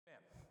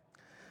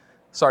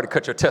Sorry to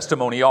cut your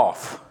testimony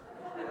off.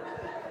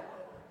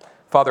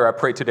 Father, I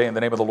pray today in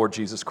the name of the Lord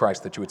Jesus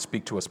Christ that you would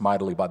speak to us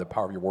mightily by the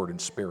power of your word and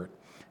spirit.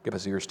 Give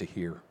us ears to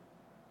hear.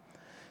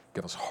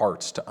 Give us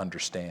hearts to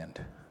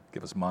understand.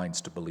 Give us minds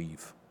to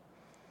believe.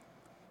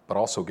 But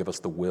also give us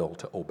the will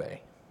to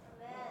obey.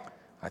 Amen.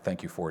 I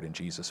thank you for it in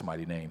Jesus'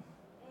 mighty name.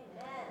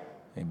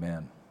 Amen.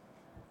 Amen.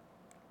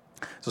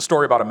 It's a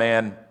story about a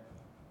man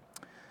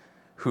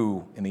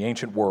who, in the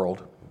ancient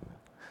world,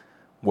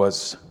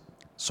 was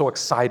so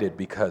excited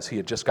because he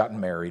had just gotten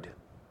married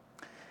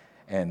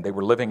and they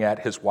were living at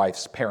his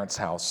wife's parents'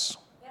 house.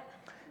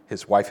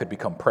 His wife had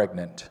become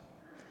pregnant.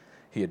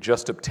 He had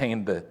just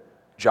obtained the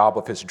job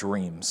of his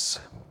dreams,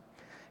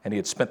 and he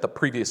had spent the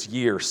previous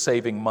year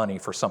saving money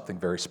for something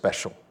very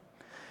special.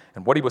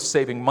 And what he was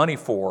saving money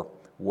for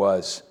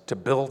was to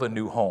build a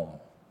new home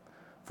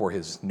for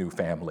his new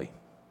family.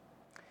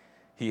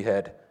 He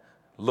had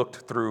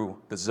looked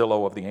through the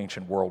Zillow of the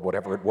ancient world,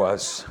 whatever it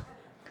was.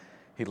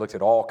 He looked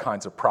at all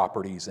kinds of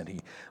properties, and he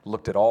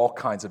looked at all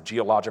kinds of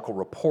geological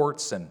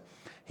reports, and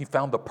he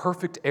found the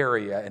perfect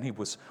area, and he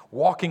was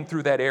walking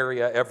through that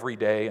area every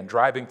day and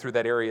driving through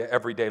that area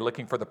every day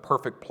looking for the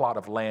perfect plot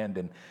of land,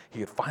 and he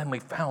had finally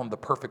found the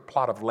perfect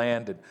plot of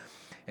land,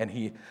 and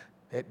he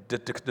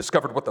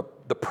discovered what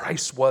the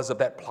price was of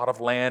that plot of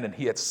land, and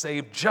he had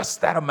saved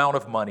just that amount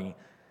of money,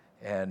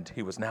 and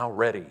he was now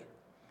ready.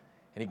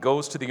 And he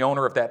goes to the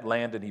owner of that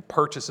land, and he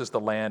purchases the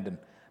land, and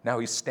now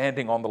he's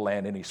standing on the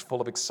land, and he's full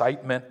of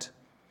excitement,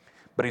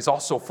 but he's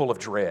also full of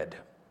dread.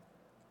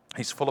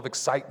 He's full of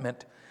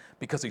excitement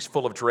because he's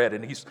full of dread,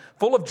 and he's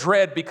full of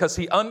dread because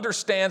he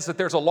understands that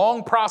there's a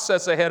long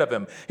process ahead of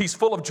him. He's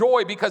full of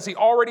joy because he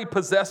already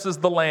possesses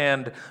the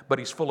land, but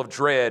he's full of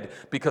dread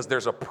because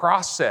there's a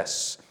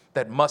process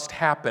that must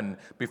happen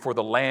before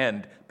the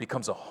land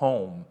becomes a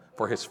home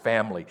for his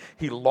family.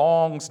 He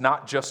longs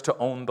not just to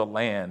own the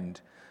land,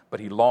 but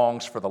he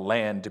longs for the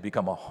land to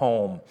become a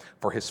home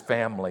for his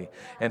family.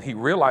 And he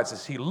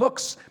realizes, he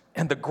looks,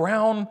 and the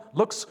ground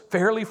looks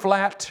fairly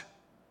flat,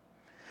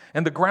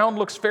 and the ground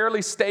looks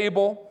fairly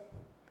stable,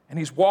 and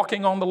he's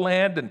walking on the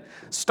land and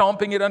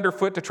stomping it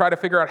underfoot to try to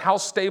figure out how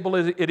stable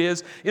it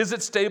is. Is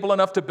it stable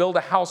enough to build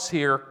a house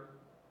here?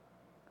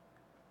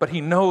 But he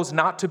knows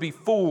not to be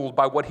fooled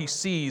by what he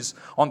sees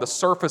on the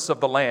surface of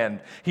the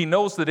land. He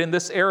knows that in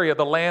this area,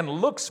 the land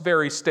looks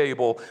very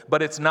stable,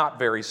 but it's not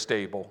very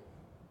stable.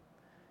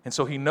 And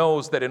so he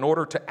knows that in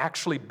order to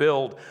actually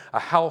build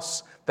a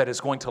house that is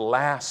going to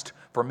last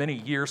for many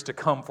years to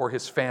come for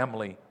his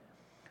family,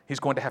 he's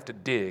going to have to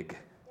dig.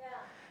 Yeah.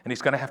 And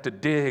he's going to have to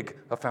dig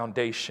a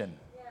foundation.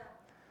 Yeah.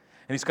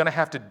 And he's going to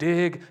have to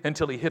dig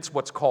until he hits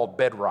what's called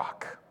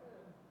bedrock.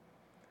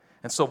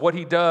 And so what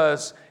he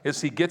does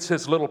is he gets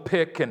his little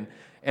pick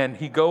and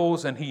he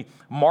goes and he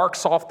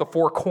marks off the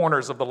four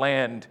corners of the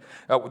land,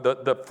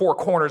 the four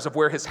corners of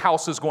where his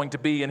house is going to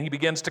be, and he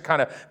begins to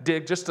kind of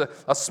dig just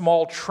a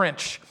small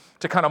trench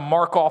to kind of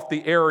mark off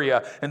the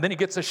area. And then he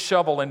gets a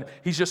shovel and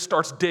he just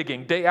starts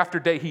digging. Day after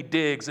day he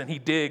digs and he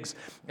digs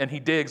and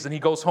he digs, and he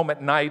goes home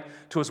at night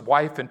to his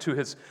wife and to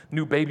his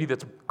new baby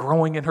that's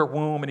growing in her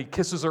womb, and he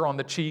kisses her on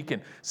the cheek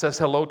and says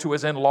hello to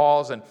his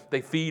in-laws, and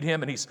they feed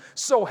him, and he's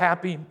so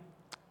happy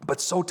but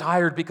so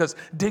tired because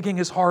digging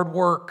is hard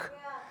work.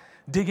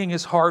 Digging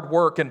is hard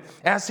work. And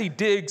as he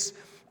digs,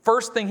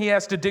 first thing he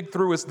has to dig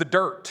through is the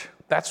dirt.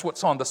 That's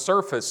what's on the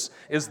surface,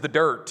 is the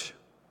dirt.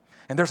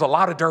 And there's a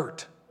lot of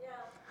dirt.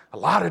 A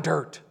lot of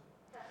dirt.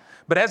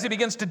 But as he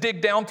begins to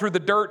dig down through the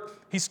dirt,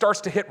 he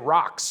starts to hit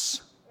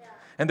rocks.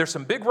 And there's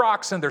some big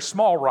rocks and there's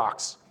small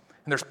rocks.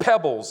 And there's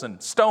pebbles and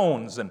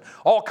stones and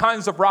all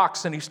kinds of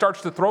rocks, and he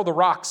starts to throw the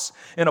rocks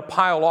in a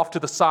pile off to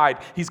the side.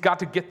 He's got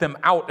to get them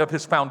out of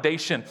his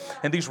foundation.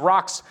 And these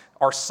rocks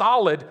are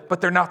solid, but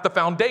they're not the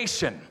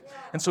foundation.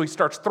 And so he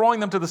starts throwing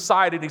them to the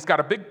side, and he's got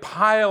a big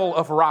pile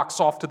of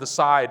rocks off to the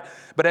side.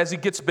 But as he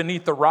gets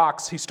beneath the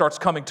rocks, he starts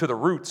coming to the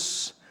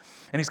roots.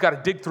 And he's got to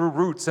dig through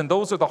roots, and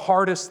those are the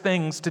hardest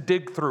things to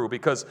dig through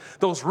because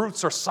those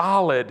roots are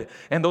solid,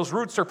 and those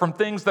roots are from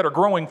things that are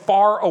growing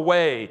far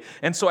away.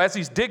 And so as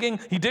he's digging,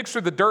 he digs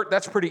through the dirt.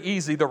 That's pretty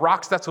easy. The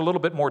rocks, that's a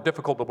little bit more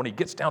difficult, but when he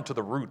gets down to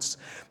the roots,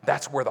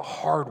 that's where the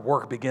hard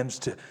work begins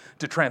to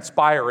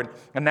transpire.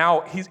 And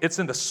now it's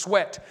in the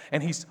sweat,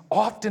 and he's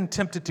often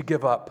tempted to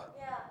give up.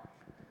 Yeah.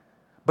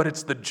 But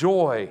it's the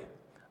joy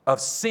of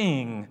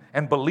seeing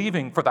and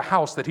believing for the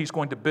house that he's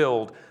going to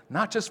build,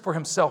 not just for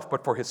himself,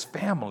 but for his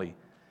family,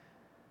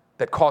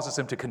 that causes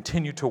him to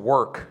continue to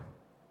work.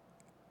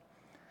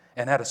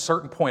 And at a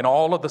certain point,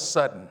 all of a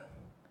sudden,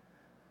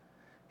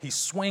 he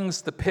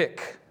swings the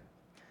pick,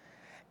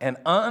 and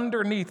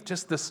underneath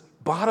just this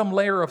bottom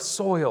layer of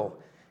soil,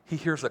 he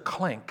hears a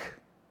clank.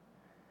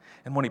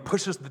 And when he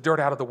pushes the dirt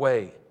out of the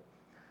way,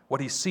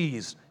 what he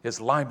sees is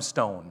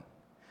limestone.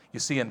 You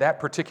see, in that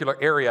particular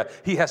area,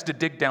 he has to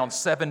dig down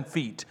 7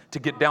 feet to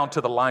get down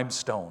to the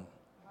limestone.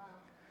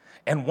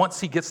 And once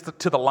he gets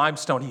to the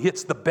limestone, he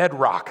hits the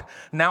bedrock.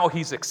 Now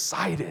he's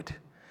excited.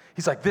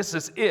 He's like, this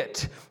is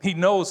it. He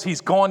knows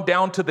he's gone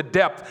down to the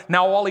depth.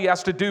 Now all he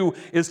has to do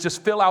is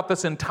just fill out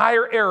this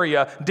entire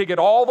area, dig it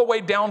all the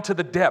way down to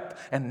the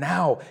depth, and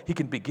now he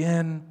can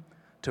begin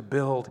to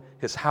build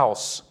his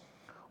house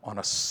on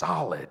a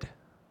solid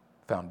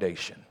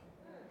foundation.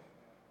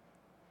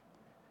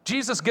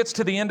 Jesus gets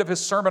to the end of his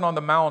Sermon on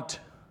the Mount,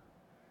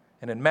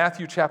 and in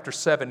Matthew chapter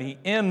 7, he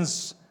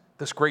ends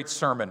this great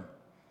sermon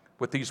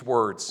with these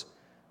words.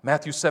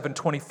 Matthew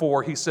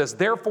 7:24, he says,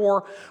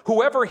 therefore,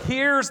 whoever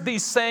hears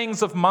these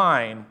sayings of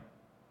mine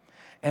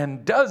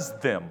and does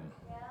them,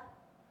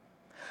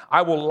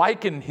 I will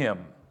liken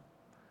him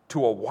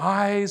to a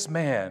wise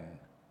man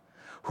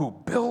who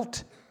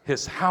built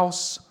his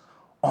house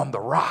on the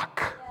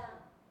rock.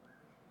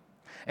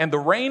 And the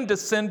rain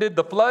descended,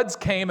 the floods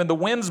came, and the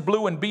winds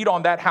blew and beat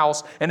on that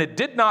house, and it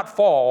did not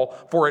fall,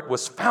 for it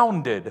was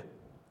founded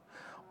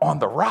on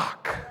the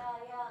rock.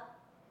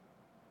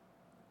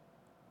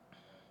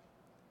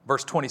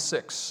 Verse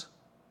 26,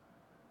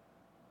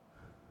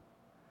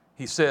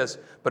 he says,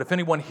 but if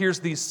anyone hears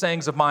these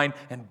sayings of mine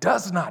and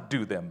does not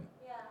do them,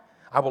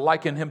 I will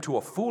liken him to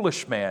a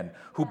foolish man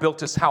who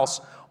built his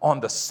house on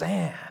the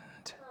sand.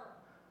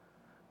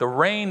 The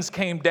rains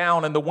came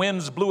down and the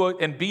winds blew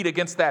and beat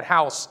against that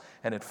house,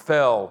 and it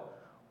fell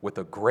with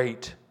a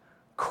great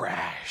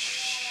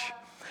crash.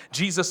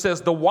 Jesus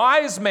says the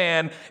wise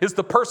man is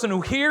the person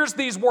who hears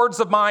these words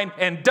of mine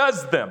and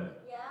does them.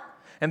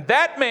 And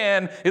that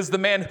man is the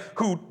man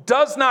who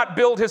does not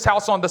build his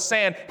house on the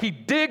sand. He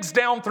digs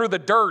down through the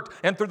dirt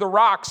and through the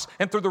rocks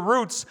and through the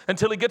roots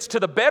until he gets to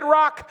the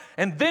bedrock,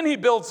 and then he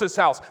builds his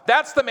house.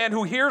 That's the man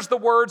who hears the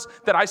words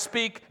that I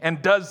speak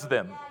and does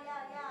them.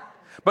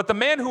 But the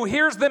man who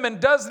hears them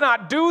and does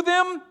not do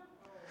them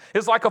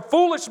is like a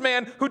foolish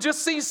man who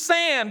just sees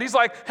sand. He's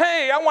like,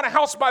 hey, I want a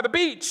house by the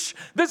beach.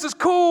 This is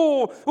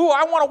cool. Ooh,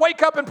 I want to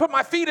wake up and put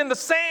my feet in the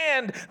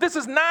sand. This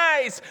is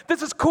nice.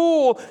 This is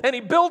cool. And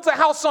he builds a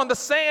house on the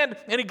sand,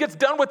 and he gets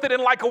done with it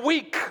in like a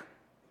week.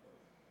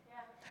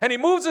 And he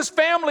moves his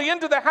family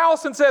into the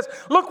house and says,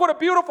 look what a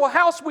beautiful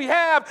house we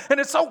have. And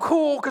it's so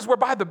cool because we're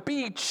by the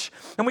beach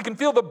and we can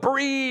feel the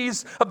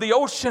breeze of the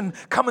ocean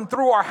coming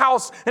through our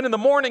house. And in the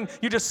morning,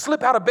 you just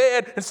slip out of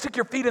bed and stick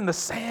your feet in the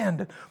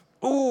sand.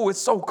 Ooh, it's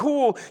so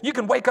cool. You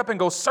can wake up and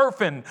go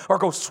surfing or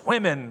go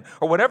swimming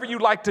or whatever you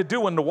like to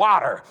do in the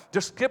water.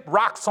 Just skip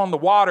rocks on the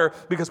water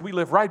because we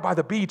live right by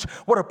the beach.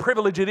 What a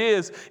privilege it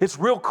is. It's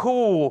real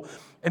cool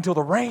until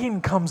the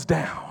rain comes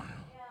down.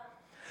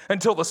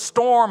 Until the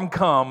storm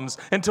comes,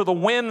 until the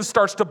wind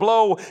starts to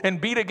blow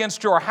and beat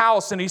against your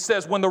house. And he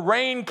says, when the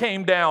rain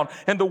came down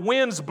and the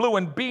winds blew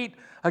and beat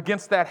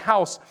against that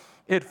house,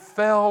 it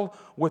fell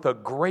with a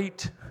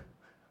great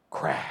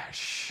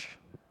crash.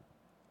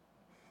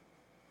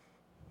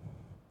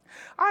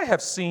 I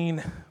have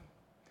seen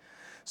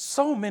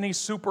so many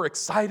super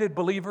excited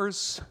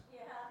believers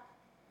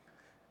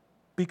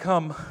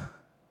become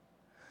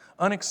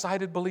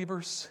unexcited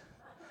believers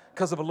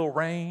because of a little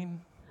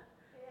rain.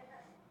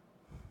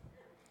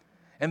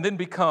 And then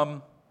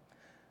become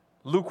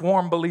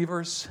lukewarm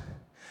believers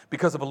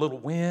because of a little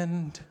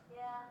wind.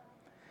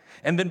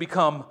 And then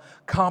become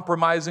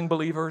compromising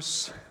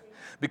believers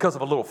because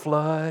of a little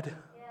flood.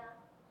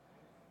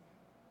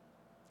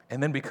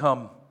 And then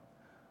become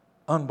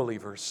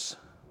unbelievers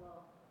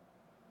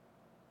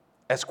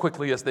as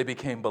quickly as they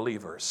became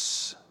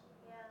believers.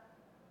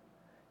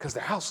 Because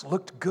their house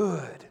looked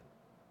good,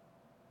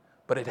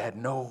 but it had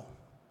no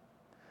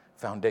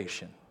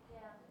foundation.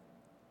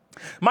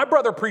 My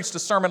brother preached a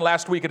sermon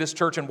last week at his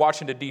church in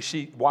Washington,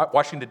 D.C.,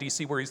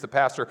 where he's the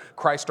pastor,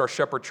 Christ Our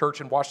Shepherd Church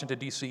in Washington,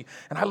 D.C.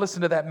 And I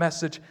listened to that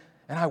message,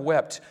 and I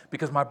wept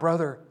because my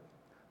brother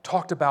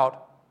talked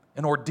about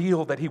an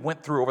ordeal that he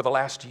went through over the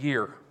last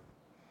year.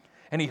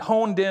 And he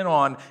honed in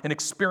on an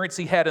experience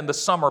he had in the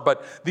summer.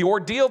 But the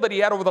ordeal that he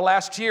had over the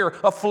last year,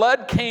 a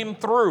flood came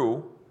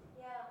through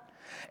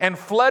and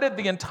flooded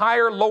the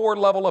entire lower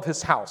level of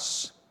his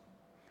house.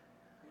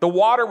 The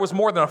water was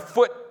more than a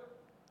foot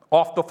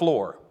off the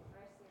floor.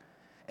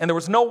 And there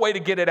was no way to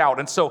get it out.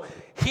 And so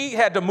he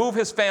had to move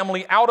his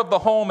family out of the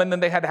home, and then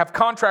they had to have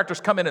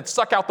contractors come in and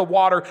suck out the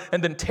water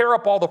and then tear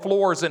up all the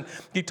floors. And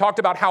he talked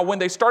about how when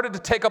they started to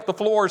take up the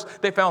floors,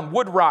 they found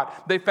wood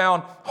rot. They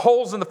found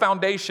holes in the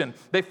foundation.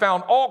 They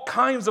found all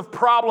kinds of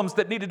problems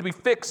that needed to be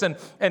fixed. And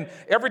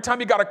every time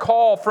he got a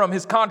call from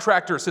his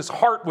contractors, his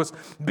heart was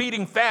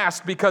beating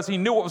fast because he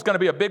knew it was going to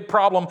be a big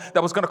problem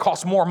that was going to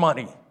cost more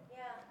money.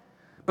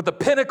 But the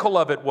pinnacle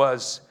of it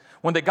was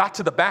when they got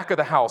to the back of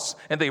the house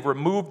and they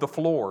removed the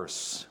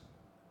floors.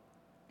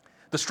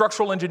 The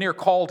structural engineer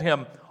called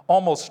him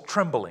almost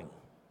trembling.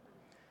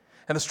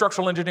 And the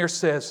structural engineer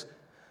says,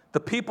 the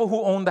people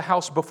who owned the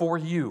house before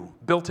you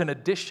built an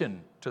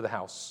addition to the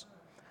house,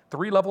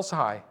 3 levels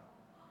high,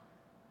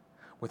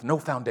 with no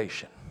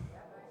foundation.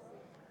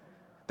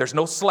 There's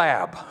no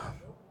slab.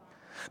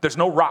 There's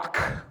no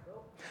rock.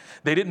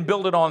 They didn't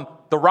build it on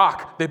the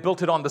rock. They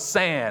built it on the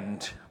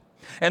sand.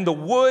 And the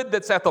wood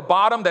that's at the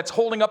bottom that's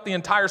holding up the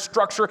entire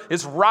structure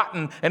is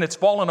rotten and it's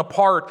fallen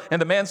apart.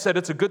 And the man said,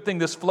 it's a good thing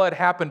this flood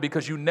happened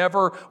because you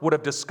never would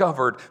have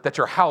discovered that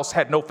your house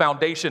had no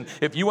foundation.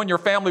 If you and your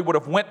family would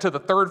have went to the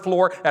third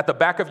floor at the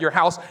back of your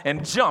house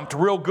and jumped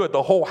real good,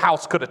 the whole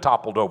house could have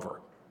toppled over.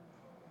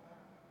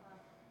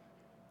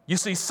 You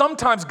see,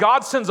 sometimes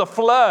God sends a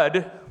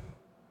flood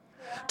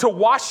to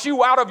wash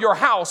you out of your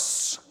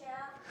house,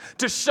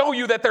 to show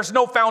you that there's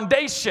no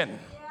foundation.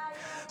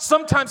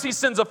 Sometimes he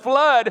sends a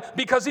flood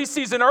because he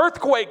sees an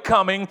earthquake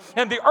coming,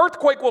 and the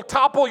earthquake will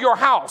topple your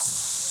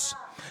house.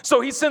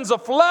 So he sends a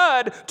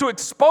flood to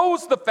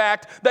expose the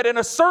fact that in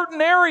a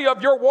certain area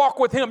of your walk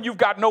with him, you've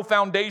got no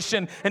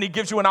foundation, and he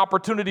gives you an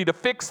opportunity to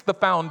fix the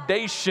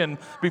foundation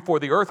before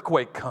the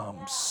earthquake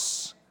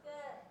comes.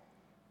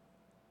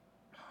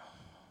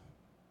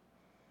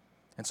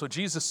 And so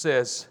Jesus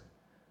says,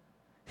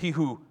 he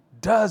who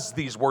does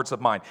these words of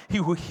mine, he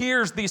who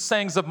hears these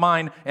sayings of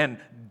mine and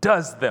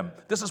does them.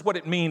 This is what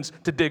it means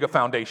to dig a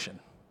foundation.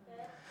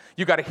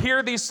 You got to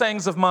hear these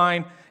sayings of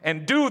mine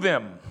and do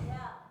them. Yeah.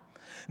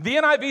 The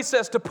NIV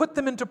says to put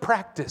them into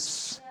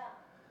practice.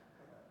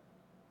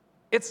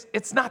 Yeah.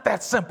 It's not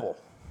that simple.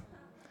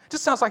 It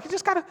just sounds like you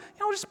just got to,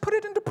 just put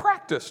it into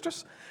practice.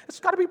 It's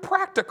got to be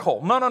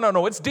practical.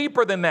 No. It's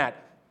deeper than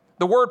that.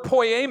 The word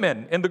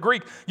poiemen in the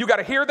Greek, you got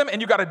to hear them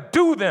and you got to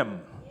do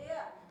them.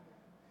 Yeah.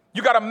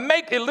 You got to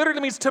make, it literally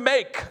means to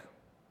make.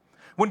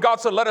 When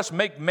God said, let us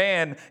make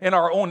man in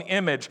our own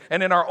image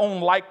and in our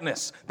own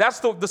likeness. That's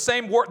the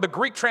same word. The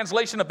Greek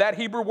translation of that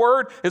Hebrew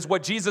word is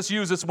what Jesus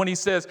uses when he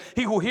says,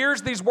 he who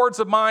hears these words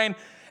of mine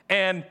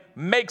and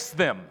makes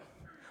them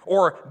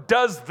or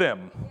does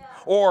them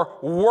or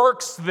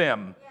works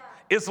them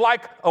is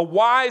like a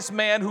wise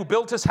man who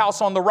built his house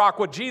on the rock.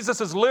 What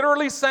Jesus is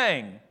literally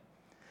saying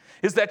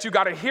is that you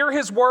got to hear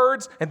his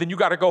words and then you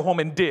got to go home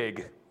and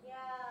dig.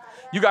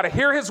 You got to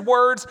hear his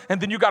words, and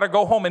then you got to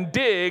go home and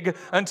dig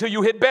until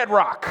you hit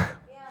bedrock.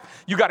 Yeah.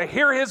 You got to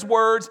hear his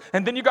words,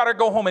 and then you got to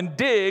go home and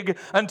dig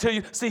until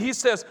you... See, he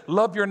says,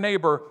 love your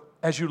neighbor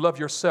as you love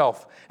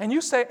yourself. And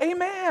you say,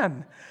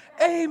 amen.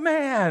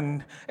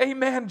 Amen.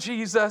 Amen,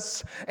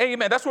 Jesus.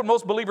 Amen. That's what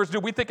most believers do.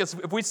 We think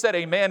if we said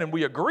amen and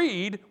we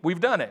agreed,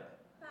 we've done it.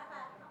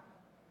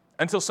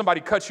 Until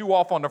somebody cuts you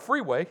off on the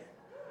freeway.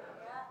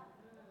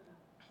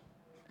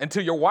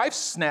 Until your wife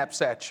snaps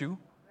at you.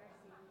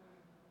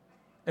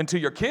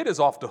 Until your kid is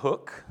off the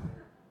hook,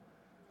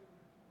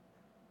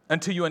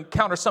 until you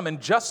encounter some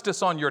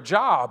injustice on your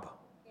job.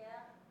 Yeah.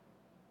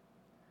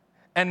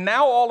 And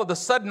now all of a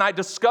sudden I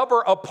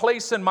discover a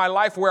place in my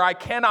life where I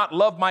cannot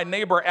love my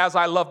neighbor as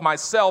I love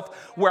myself,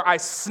 where I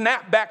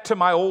snap back to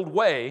my old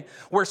way,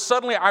 where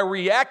suddenly I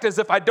react as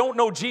if I don't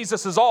know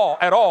Jesus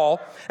at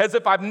all, as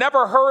if I've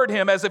never heard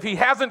him, as if he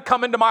hasn't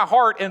come into my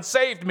heart and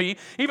saved me,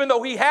 even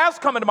though he has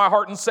come into my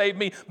heart and saved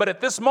me, but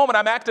at this moment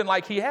I'm acting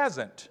like he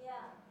hasn't. Yeah.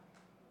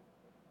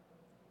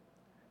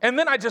 And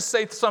then I just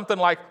say something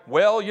like,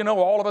 well,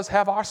 all of us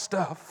have our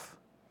stuff.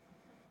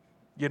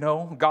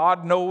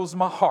 God knows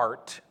my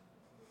heart.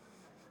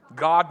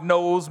 God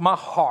knows my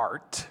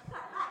heart.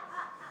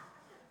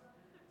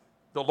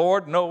 The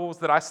Lord knows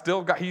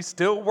that he's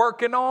still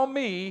working on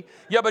me.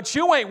 Yeah, but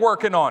you ain't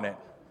working on it.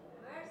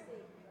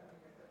 Mercy.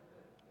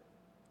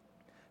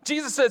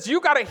 Jesus says,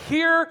 you got to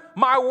hear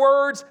my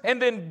words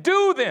and then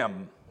do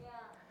them.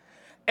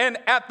 And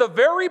at the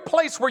very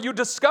place where you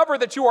discover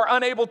that you are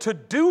unable to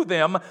do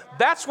them,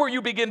 that's where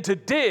you begin to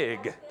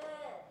dig.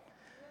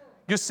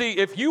 You see,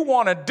 if you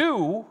want to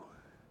do,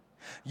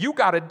 you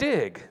got to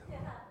dig.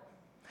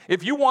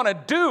 If you want to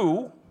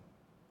do,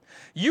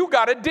 you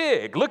got to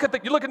dig. You look at the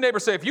neighbor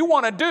and say, if you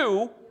want to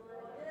do,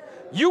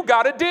 you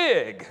got to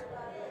dig.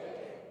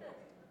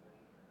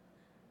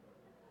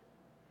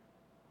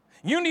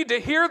 You need to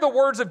hear the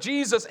words of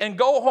Jesus and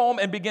go home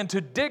and begin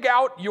to dig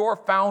out your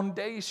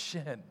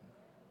foundation.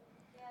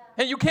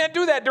 And you can't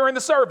do that during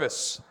the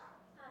service.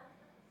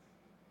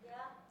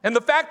 And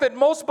the fact that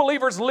most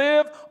believers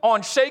live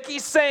on shaky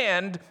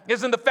sand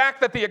is in the fact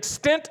that the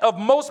extent of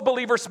most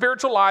believers'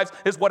 spiritual lives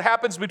is what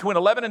happens between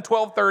 11 and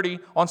 12:30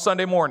 on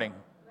Sunday morning.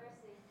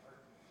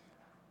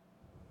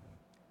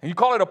 And you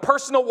call it a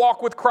personal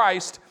walk with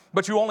Christ,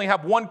 but you only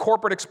have one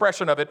corporate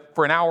expression of it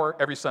for an hour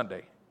every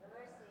Sunday.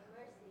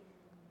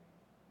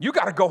 You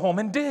got to go home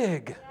and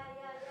dig.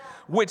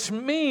 Which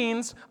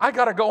means I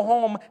got to go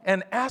home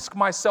and ask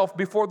myself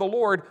before the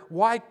Lord,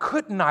 why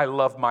couldn't I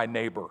love my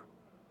neighbor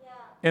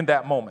in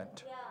that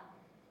moment? Yeah.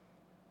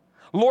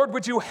 Lord,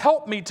 would you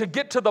help me to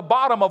get to the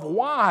bottom of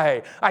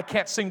why I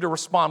can't seem to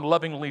respond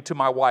lovingly to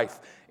my wife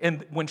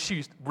when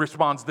she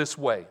responds this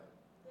way?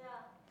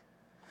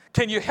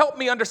 Can you help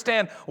me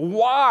understand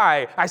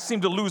why I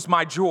seem to lose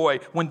my joy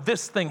when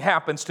this thing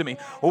happens to me?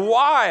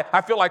 Why I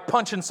feel like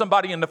punching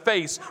somebody in the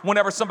face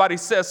whenever somebody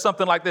says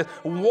something like this?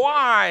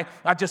 Why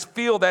I just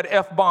feel that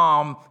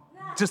F-bomb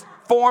just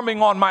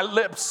forming on my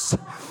lips,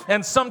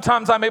 and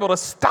sometimes I'm able to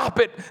stop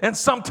it, and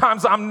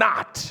sometimes I'm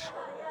not.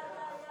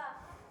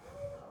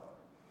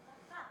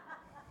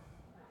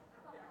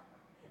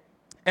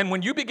 And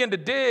when you begin to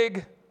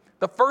dig,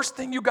 the first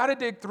thing you got to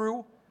dig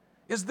through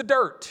is the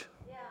dirt.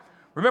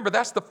 Remember,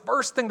 that's the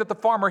first thing that the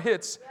farmer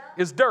hits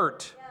is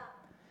dirt.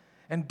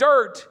 And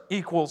dirt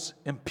equals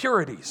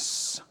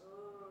impurities.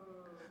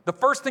 The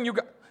first thing you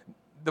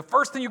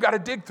got to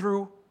dig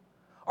through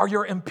are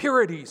your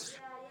impurities.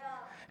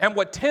 And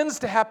what tends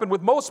to happen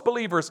with most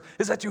believers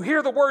is that you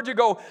hear the word, you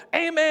go,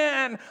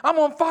 amen, I'm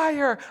on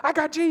fire, I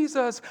got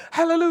Jesus,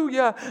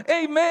 hallelujah,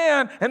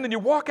 amen. And then you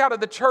walk out of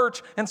the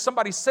church and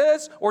somebody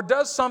says or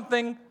does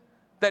something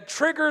that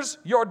triggers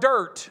your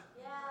dirt.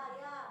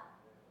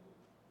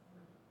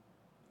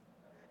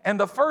 And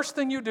the first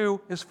thing you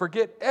do is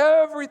forget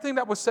everything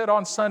that was said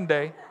on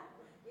Sunday.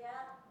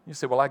 You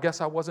say, well, I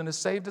guess I wasn't as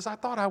saved as I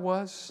thought I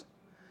was.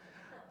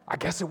 I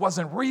guess it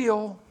wasn't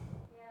real.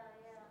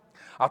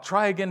 I'll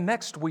try again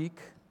next week.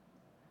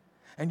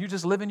 And you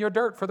just live in your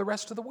dirt for the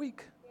rest of the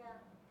week.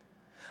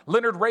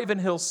 Leonard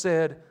Ravenhill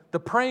said, the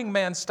praying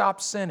man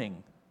stops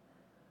sinning,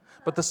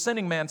 but the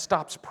sinning man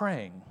stops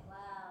praying.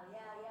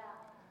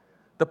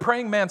 The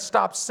praying man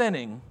stops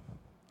sinning,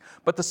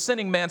 but the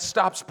sinning man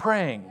stops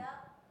praying.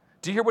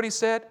 Do you hear what he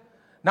said?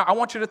 Now, I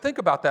want you to think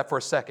about that for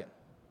a second.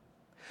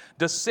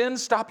 Does sin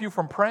stop you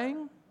from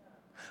praying,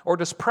 or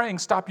does praying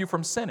stop you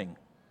from sinning?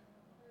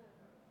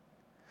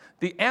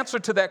 The answer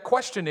to that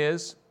question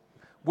is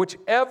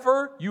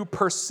whichever you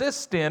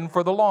persist in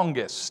for the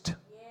longest. That's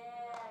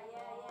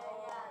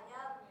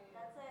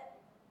it.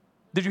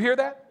 Did you hear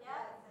that? Yeah.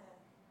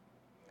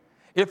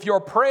 If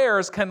your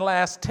prayers can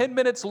last 10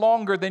 minutes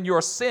longer than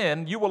your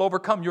sin, you will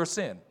overcome your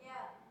sin. Yeah.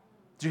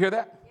 Did you hear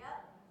that? Yeah.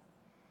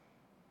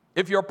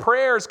 If your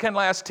prayers can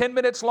last 10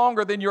 minutes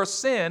longer than your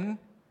sin,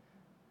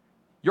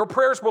 your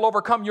prayers will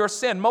overcome your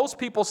sin. Most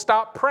people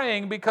stop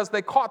praying because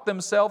they caught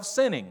themselves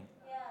sinning.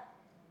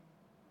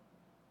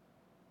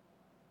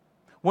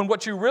 When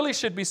what you really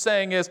should be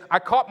saying is, I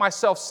caught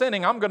myself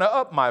sinning, I'm going to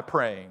up my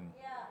praying.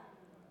 Yeah.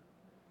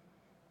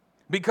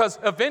 Because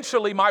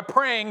eventually my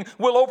praying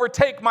will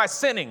overtake my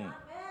sinning. Amen.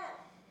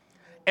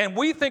 And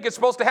we think it's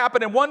supposed to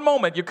happen in one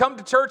moment. You come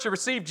to church, you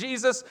receive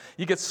Jesus,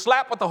 you get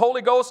slapped with the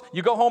Holy Ghost,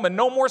 you go home and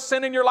no more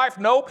sin in your life.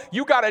 No,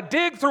 you got to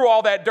dig through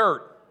all that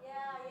dirt. Yeah.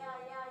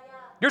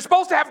 You're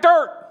supposed to have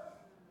dirt.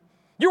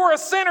 You were a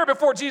sinner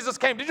before Jesus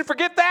came. Did you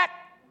forget that?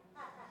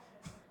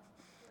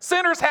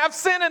 Sinners have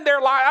sin in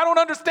their life. I don't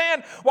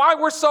understand why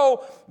we're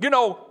so,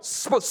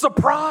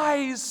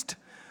 surprised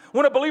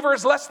when a believer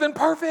is less than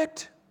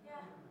perfect. Yeah.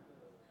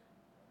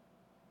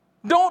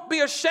 Don't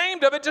be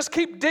ashamed of it. Just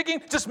keep digging.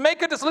 Just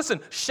make it. Listen,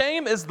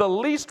 shame is the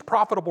least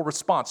profitable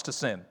response to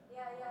sin.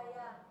 Yeah.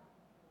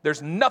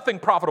 There's nothing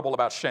profitable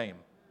about shame.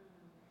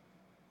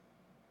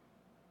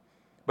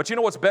 But you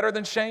know what's better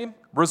than shame?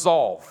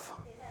 Resolve.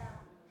 Yeah.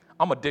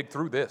 I'm going to dig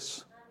through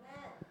this. Amen.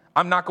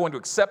 I'm not going to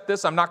accept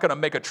this. I'm not going to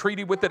make a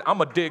treaty with it. I'm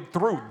going to dig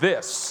through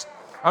this.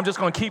 I'm just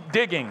going to keep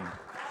digging.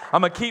 I'm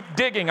going to keep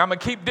digging. I'm going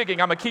to keep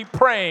digging. I'm going to keep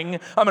praying.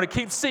 I'm going to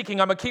keep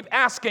seeking. I'm going to keep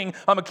asking.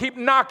 I'm going to keep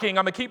knocking.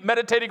 I'm going to keep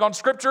meditating on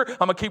Scripture.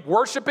 I'm going to keep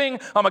worshiping.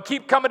 I'm going to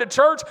keep coming to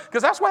church.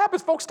 Because that's what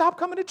happens. Folks stop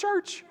coming to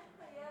church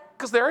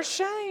because they're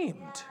ashamed.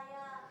 Yeah.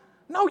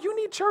 No, you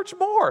need church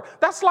more.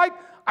 That's like,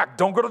 I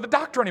don't go to the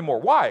doctor anymore.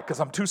 Why? Because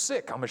I'm too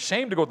sick. I'm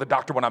ashamed to go to the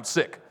doctor when I'm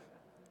sick.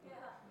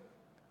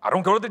 I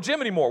don't go to the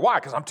gym anymore. Why?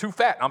 Because I'm too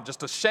fat. I'm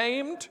just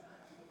ashamed.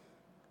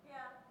 Yeah.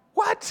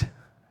 What?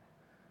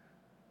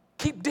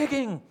 Keep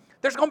digging.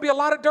 There's going to be a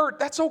lot of dirt.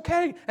 That's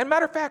okay. And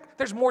matter of fact,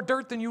 there's more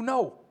dirt than you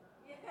know.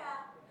 Yeah.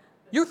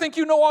 You think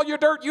you know all your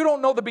dirt. You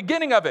don't know the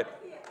beginning of it.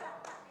 Yeah.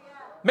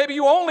 Maybe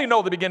you only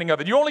know the beginning of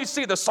it. You only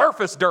see the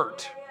surface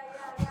dirt.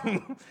 Yeah.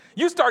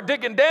 You start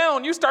digging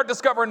down, you start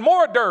discovering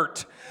more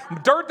dirt.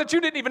 Dirt that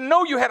you didn't even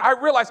know you had. I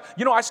realized,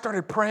 I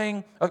started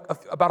praying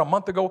about a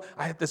month ago.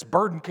 I had this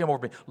burden came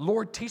over me.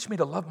 Lord, teach me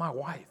to love my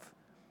wife.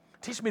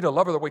 Teach me to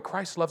love her the way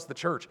Christ loves the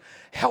church.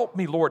 Help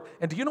me, Lord.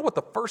 And do you know what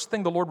the first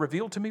thing the Lord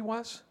revealed to me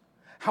was?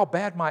 How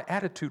bad my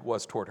attitude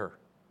was toward her.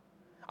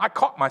 I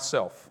caught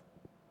myself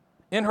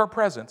in her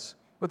presence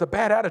with a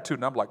bad attitude.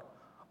 And I'm like,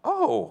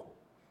 oh,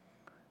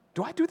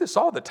 do I do this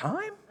all the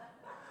time?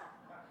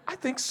 I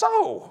think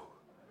so.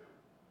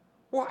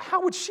 Well,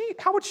 how would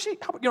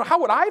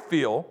I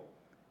feel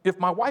if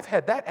my wife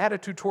had that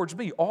attitude towards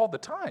me all the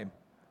time?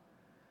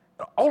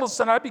 All of a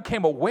sudden, I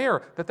became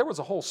aware that there was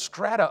a whole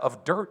strata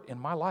of dirt in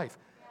my life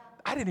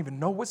I didn't even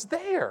know was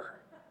there.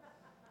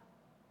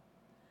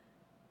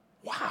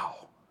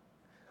 Wow.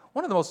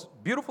 One of the most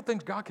beautiful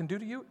things God can do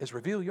to you is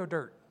reveal your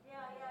dirt. Yeah.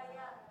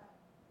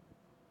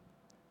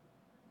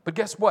 But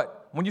guess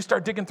what? When you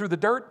start digging through the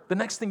dirt, the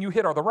next thing you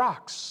hit are the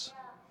rocks.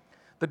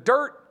 The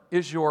dirt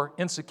is your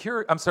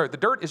the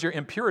dirt is your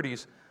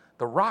impurities.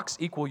 The rocks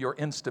equal your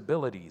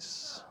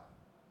instabilities.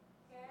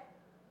 Okay.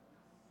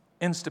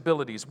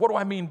 Instabilities. What do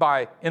I mean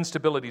by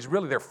instabilities?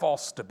 Really, they're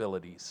false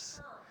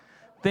stabilities.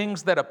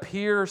 Things that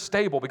appear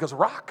stable, because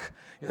rock,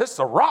 this is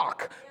a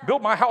rock.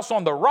 Build my house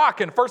on the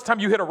rock, and first time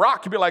you hit a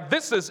rock, you'll be like,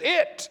 this is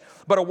it.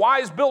 But a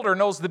wise builder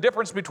knows the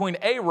difference between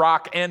a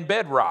rock and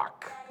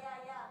bedrock. Yeah.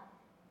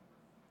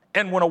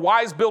 And when a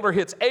wise builder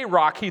hits a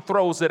rock, he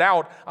throws it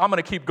out. I'm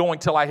going to keep going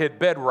till I hit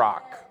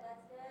bedrock. That's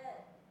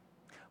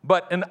good.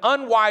 But an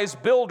unwise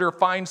builder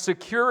finds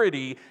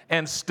security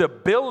and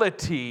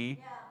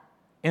stability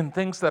in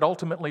things that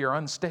ultimately are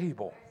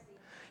unstable.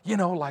 You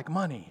know, like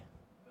money.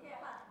 Yeah.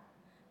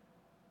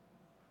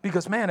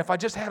 Because, man, if I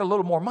just had a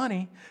little more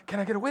money, can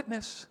I get a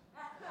witness?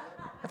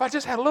 If I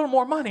just had a little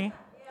more money,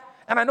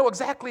 and I know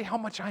exactly how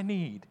much I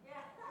need.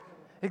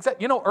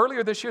 You know,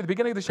 earlier this year, the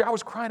beginning of this year, I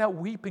was crying out,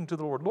 weeping to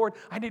the Lord. Lord,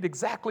 I need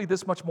exactly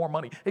this much more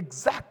money.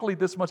 Exactly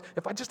this much.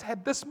 If I just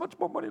had this much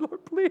more money,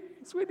 Lord,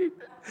 please, we need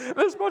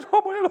this much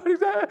more money, Lord.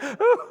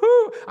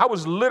 I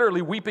was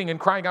literally weeping and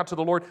crying out to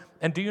the Lord.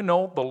 And do you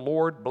know the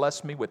Lord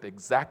blessed me with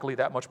exactly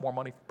that much more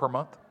money per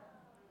month?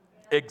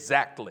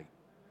 Exactly.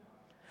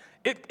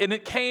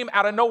 It came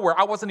out of nowhere.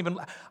 I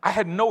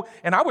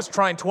was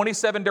trying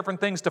 27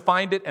 different things to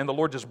find it, and the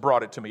Lord just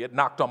brought it to me. It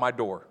knocked on my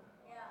door.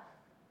 Yeah.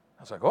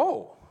 I was like,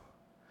 oh,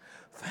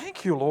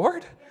 thank you,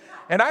 Lord.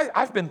 And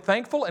I've been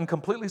thankful and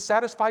completely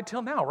satisfied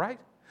till now, right?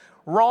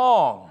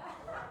 Wrong.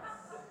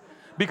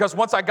 Because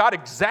once I got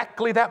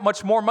exactly that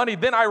much more money,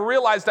 then I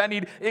realized I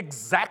need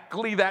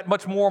exactly that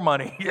much more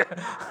money.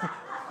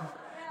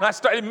 And I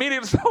started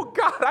immediately, oh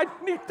God, I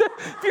need that.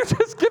 If you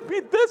just give me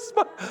this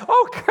much,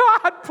 oh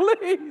God,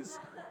 please.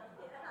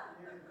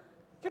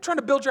 You're trying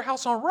to build your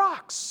house on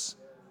rocks.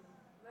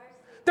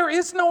 There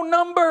is no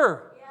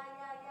number.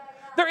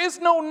 There is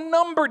no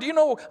number. Do you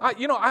know,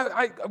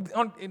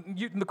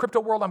 in the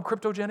crypto world, I'm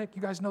cryptogenic.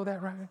 You guys know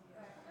that, right?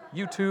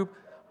 YouTube.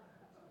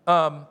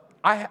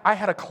 I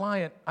had a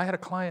client,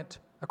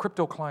 a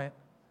crypto client,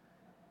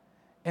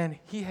 and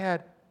he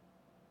had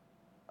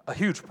a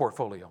huge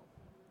portfolio.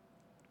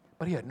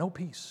 But he had no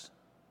peace.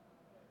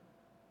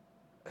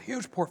 A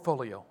huge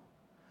portfolio,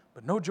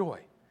 but no joy.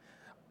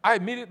 I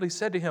immediately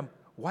said to him,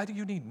 why do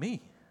you need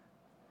me?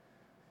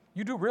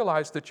 You do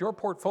realize that your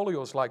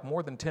portfolio is like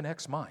more than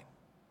 10x mine.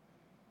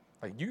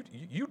 Like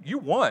you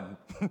won.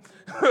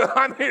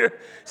 I mean,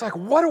 it's like,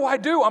 what do I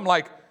do? I'm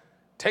like,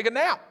 take a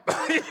nap.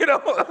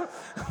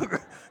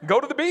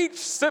 Go to the beach,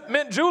 sip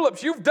mint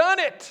juleps. You've done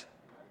it.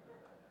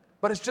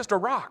 But it's just a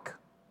rock.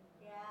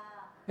 Yeah.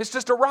 It's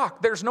just a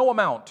rock. There's no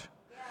amount.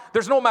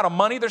 There's no amount of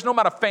money. There's no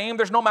amount of fame.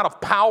 There's no amount of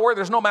power.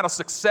 There's no amount of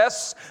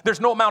success. There's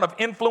no amount of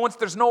influence.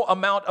 There's no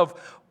amount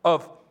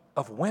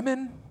of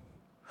women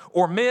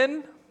or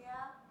men,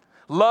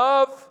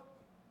 love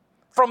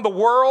from the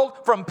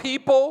world, from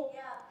people.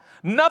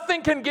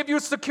 Nothing can give you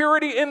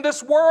security in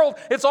this world.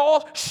 It's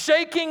all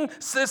shaking,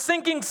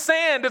 sinking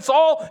sand. It's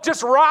all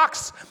just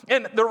rocks.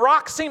 And the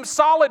rock seems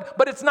solid,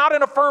 but it's not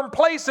in a firm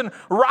place. And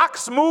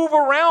rocks move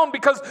around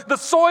because the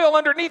soil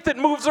underneath it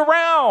moves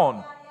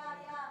around.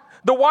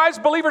 The wise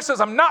believer says,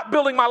 I'm not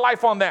building my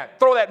life on that.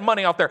 Throw that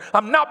money out there.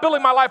 I'm not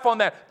building my life on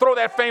that. Throw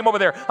that fame over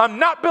there. I'm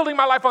not building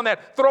my life on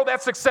that. Throw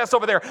that success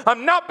over there.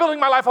 I'm not building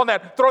my life on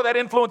that. Throw that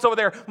influence over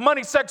there.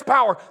 Money, sex,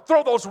 power.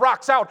 Throw those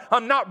rocks out.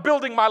 I'm not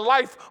building my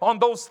life on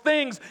those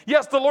things.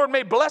 Yes, the Lord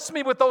may bless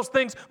me with those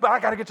things, but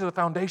I got to get to the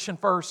foundation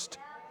first.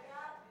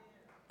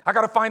 I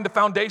got to find the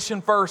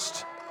foundation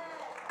first.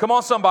 Come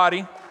on,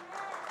 somebody.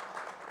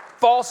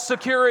 False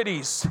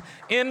securities,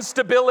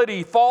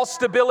 instability, false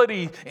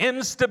stability,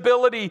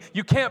 instability.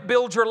 You can't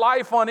build your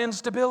life on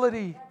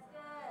instability.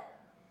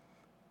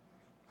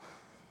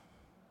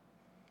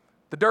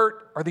 The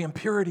dirt are the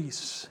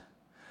impurities.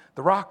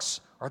 The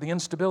rocks are the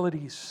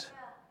instabilities.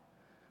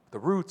 The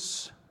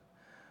roots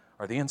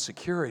are the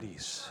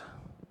insecurities.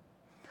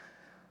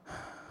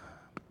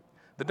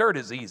 The dirt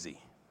is easy.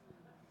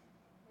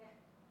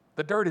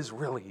 The dirt is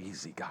really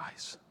easy,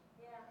 guys.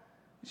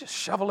 You just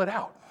shovel it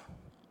out.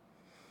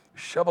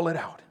 Shovel it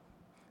out.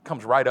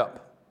 Comes right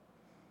up.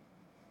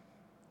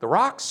 The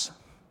rocks,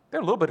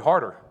 they're a little bit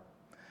harder.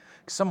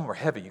 Some of them are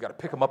heavy. You got to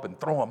pick them up and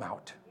throw them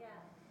out.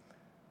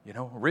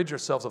 Rid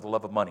yourselves of the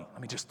love of money.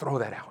 Let me just throw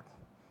that out.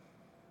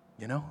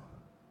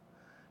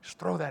 Just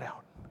throw that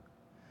out.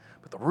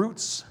 But the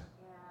roots,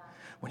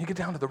 when you get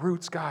down to the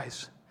roots,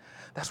 guys,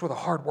 that's where the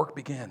hard work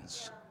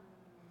begins.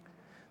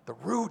 The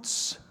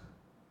roots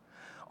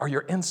are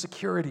your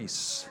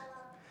insecurities.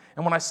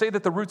 And when I say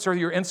that the roots are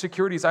your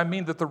insecurities, I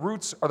mean that the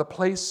roots are the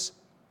place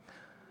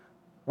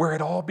where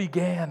it all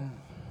began.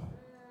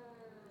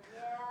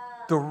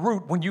 The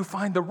root, when you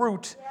find the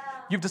root,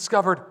 you've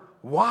discovered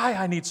why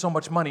I need so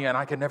much money and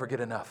I can never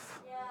get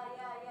enough.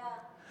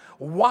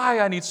 Why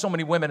I need so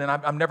many women and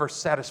I'm never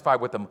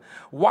satisfied with them.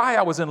 Why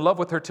I was in love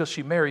with her till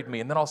she married me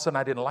and then all of a sudden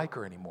I didn't like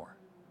her anymore.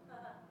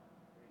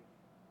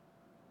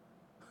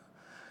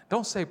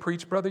 Don't say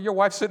preach, brother. Your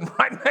wife's sitting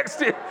right next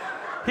to you.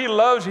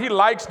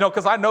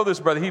 Because I know this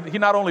brother. He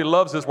not only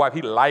loves his wife,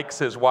 he likes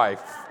his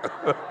wife.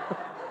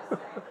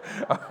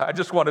 I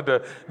just wanted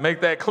to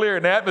make that clear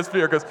in the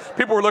atmosphere because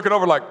people were looking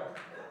over like,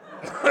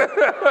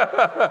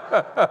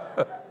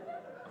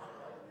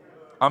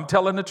 I'm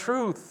telling the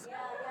truth.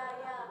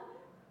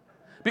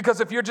 Because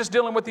if you're just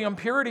dealing with the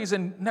impurities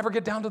and never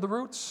get down to the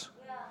roots,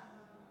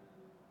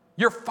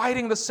 you're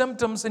fighting the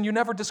symptoms and you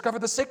never discover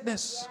the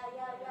sickness.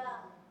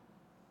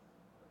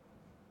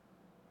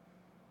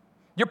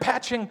 You're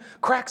patching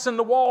cracks in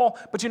the wall,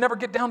 but you never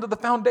get down to the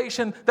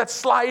foundation that's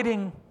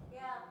sliding.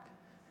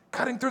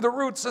 Cutting through the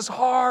roots is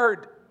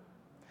hard.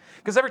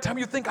 Because every time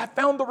you think, I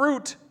found the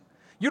root,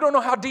 you don't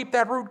know how deep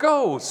that root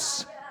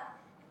goes.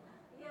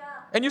 Yeah.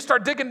 And you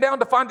start digging down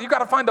to find, you got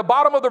to find the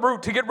bottom of the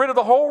root to get rid of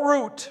the whole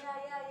root. Yeah.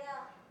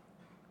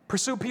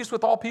 Pursue peace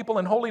with all people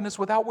and holiness,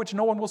 without which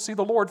no one will see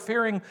the Lord,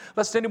 fearing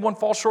lest anyone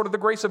fall short of the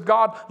grace of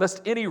God,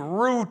 lest any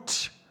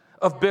root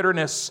of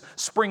bitterness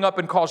spring up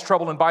and cause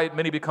trouble, and by it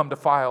many become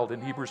defiled, in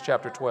Hebrews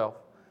chapter 12.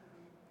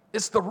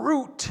 It's the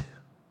root.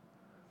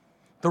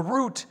 The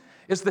root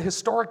is the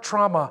historic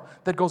trauma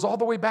that goes all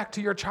the way back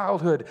to your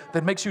childhood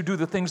that makes you do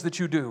the things that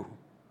you do,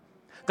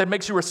 that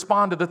makes you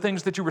respond to the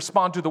things that you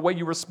respond to the way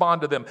you respond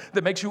to them,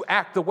 that makes you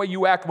act the way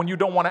you act when you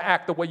don't want to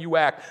act the way you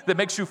act, that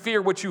makes you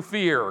fear what you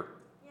fear.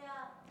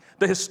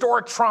 The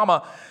historic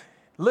trauma.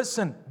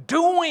 Listen,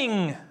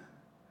 doing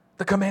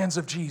the commands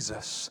of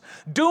Jesus,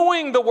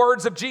 doing the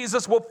words of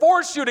Jesus will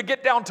force you to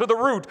get down to the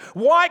root.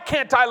 Why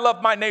can't I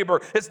love my neighbor?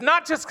 It's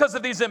not just because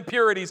of these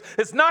impurities.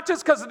 It's not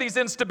just because of these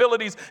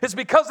instabilities. It's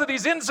because of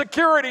these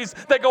insecurities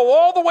that go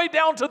all the way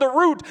down to the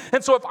root.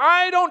 And so if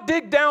I don't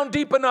dig down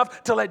deep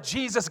enough to let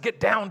Jesus get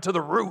down to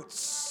the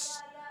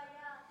roots,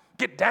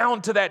 get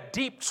down to that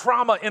deep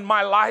trauma in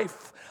my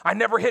life, I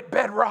never hit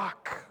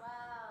bedrock.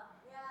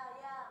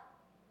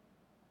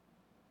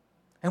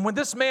 And when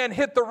this man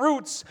hit the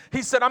roots,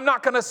 he said, I'm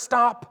not going to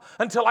stop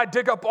until I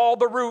dig up all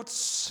the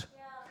roots.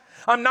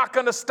 I'm not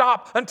going to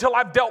stop until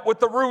I've dealt with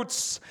the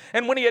roots.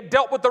 And when he had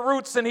dealt with the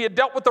roots, and he had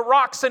dealt with the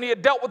rocks, and he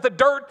had dealt with the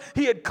dirt,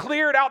 he had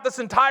cleared out this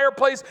entire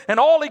place, and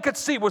all he could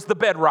see was the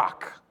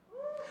bedrock,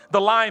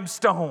 the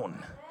limestone.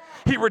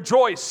 He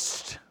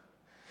rejoiced.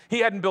 He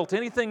hadn't built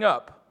anything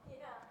up.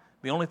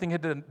 The only thing he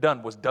had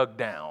done was dug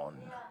down.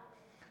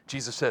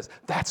 Jesus says,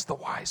 that's the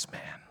wise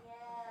man.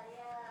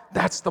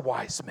 That's the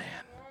wise man.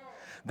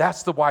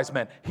 That's the wise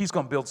man. He's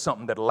going to build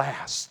something that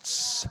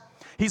lasts.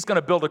 He's going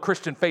to build a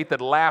Christian faith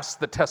that lasts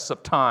the tests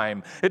of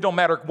time. It don't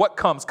matter what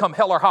comes, come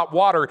hell or hot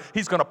water,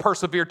 he's going to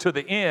persevere to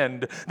the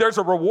end. There's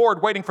a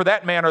reward waiting for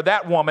that man or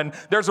that woman.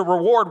 There's a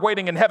reward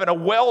waiting in heaven. A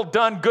well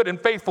done, good and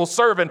faithful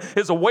servant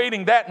is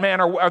awaiting that man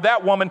or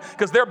that woman,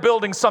 because they're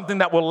building something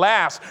that will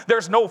last.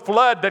 There's no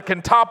flood that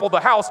can topple the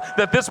house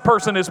that this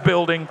person is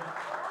building.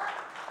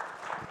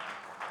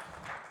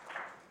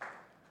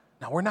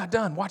 Now, we're not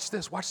done. Watch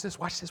this.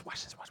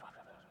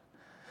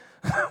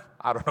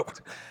 I don't know.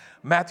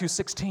 Matthew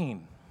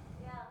 16.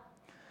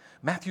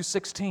 Matthew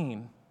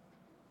 16.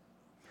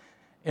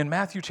 In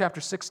Matthew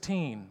chapter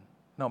 16,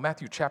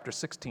 Matthew chapter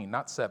 16,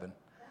 not 7.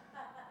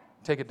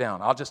 Take it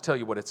down. I'll just tell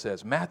you what it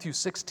says. Matthew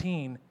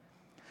 16,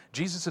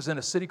 Jesus is in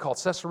a city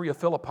called Caesarea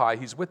Philippi.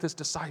 He's with his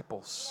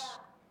disciples.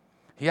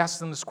 He asks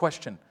them this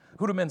question,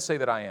 who do men say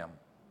that I am?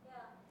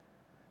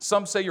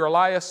 Some say you're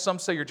Elias, some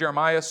say you're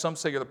Jeremiah, some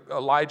say you're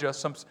Elijah,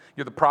 some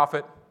you're the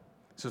prophet.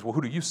 He says, well,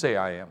 who do you say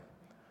I am?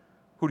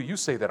 Who do you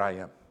say that I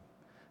am?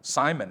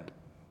 Simon,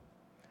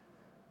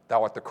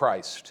 thou art the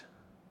Christ,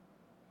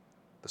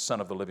 the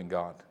Son of the living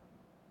God.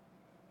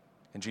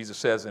 And Jesus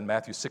says in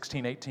Matthew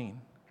 16:18,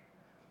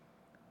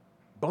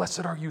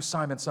 blessed are you,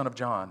 Simon, son of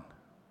John.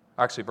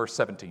 Actually, verse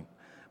 17.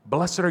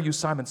 Blessed are you,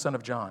 Simon, son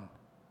of John,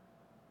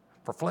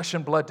 for flesh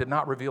and blood did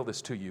not reveal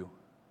this to you,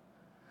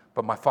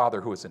 but my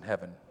Father who is in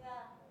heaven.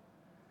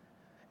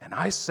 And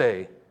I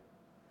say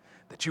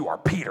that you are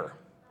Peter. Amen.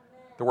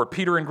 The word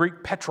Peter in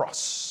Greek,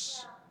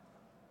 Petros,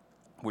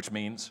 which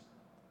means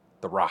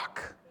the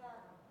rock.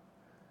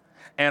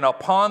 And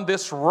upon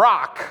this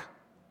rock,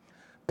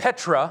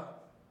 Petra,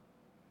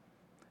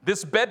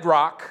 this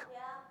bedrock,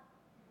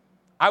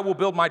 I will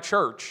build my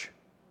church,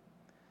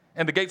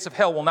 and the gates of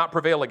hell will not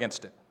prevail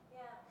against it.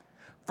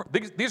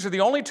 These are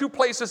the only two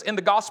places in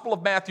the Gospel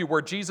of Matthew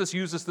where Jesus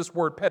uses this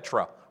word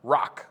Petra,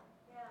 rock.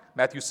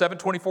 Matthew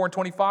 7:24 and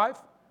 25.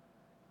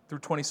 Through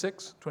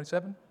 26,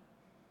 27.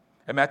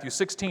 And Matthew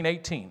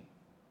 16:18.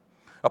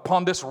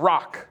 Upon this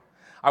rock,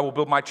 I will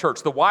build my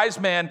church. The wise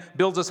man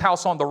builds his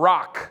house on the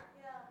rock.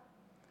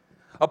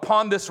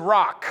 Upon this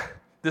rock,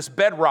 this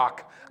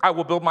bedrock, I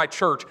will build my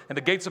church, and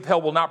the gates of hell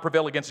will not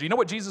prevail against it. You know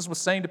what Jesus was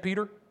saying to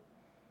Peter?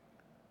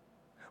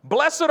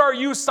 Blessed are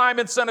you,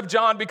 Simon, son of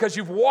John, because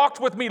you've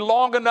walked with me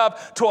long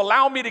enough to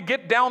allow me to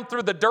get down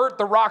through the dirt,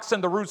 the rocks,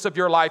 and the roots of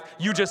your life.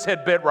 You just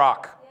hit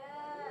bedrock.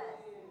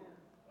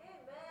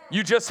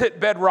 You just hit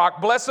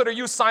bedrock. Blessed are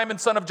you, Simon,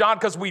 son of John,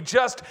 because we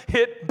just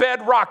hit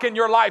bedrock in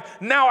your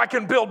life. Now I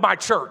can build my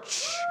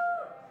church.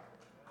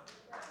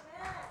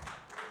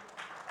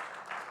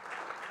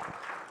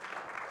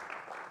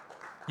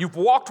 You've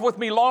walked with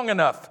me long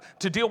enough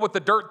to deal with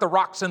the dirt, the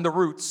rocks, and the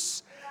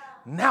roots.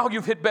 Now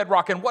you've hit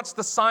bedrock. And what's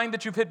the sign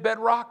that you've hit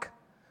bedrock?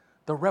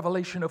 The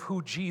revelation of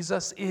who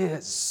Jesus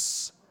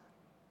is.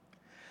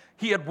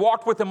 He had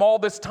walked with him all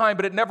this time,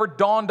 but it never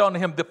dawned on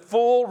him. The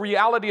full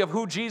reality of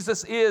who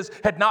Jesus is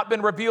had not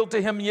been revealed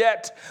to him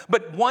yet.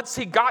 But once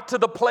he got to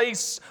the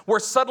place where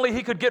suddenly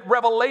he could get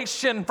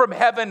revelation from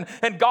heaven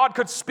and God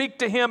could speak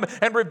to him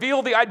and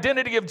reveal the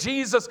identity of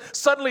Jesus,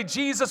 suddenly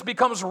Jesus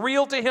becomes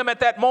real to him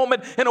at that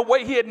moment in a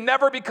way he had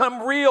never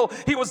become real.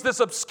 He was this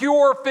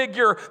obscure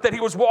figure that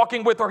he was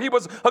walking with, or he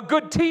was a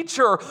good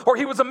teacher, or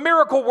he was a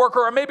miracle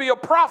worker, or maybe a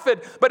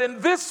prophet. But in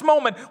this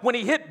moment, when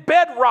he hit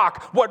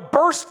bedrock, what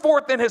burst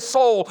forth in his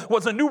soul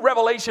was a new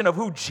revelation of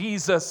who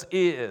Jesus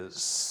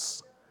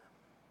is.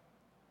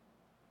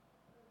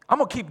 I'm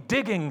going to keep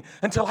digging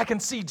until I can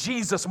see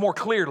Jesus more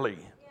clearly.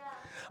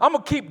 I'm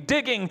going to keep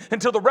digging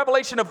until the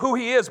revelation of who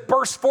he is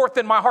bursts forth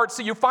in my heart.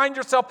 So you find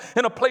yourself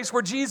in a place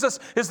where Jesus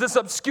is this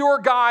obscure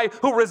guy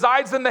who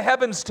resides in the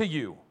heavens to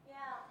you.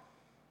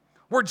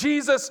 Where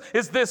Jesus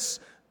is this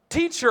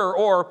teacher,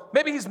 or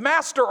maybe he's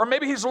master, or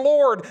maybe he's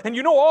Lord, and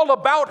you know all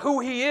about who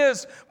he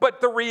is,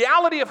 but the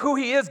reality of who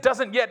he is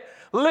doesn't yet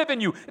live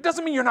in you. It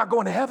doesn't mean you're not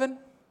going to heaven.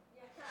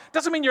 It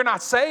doesn't mean you're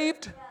not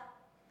saved.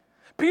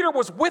 Peter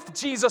was with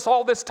Jesus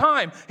all this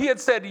time. He had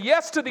said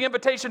yes to the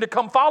invitation to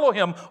come follow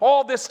him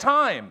all this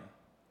time.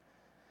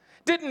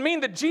 Didn't mean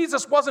that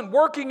Jesus wasn't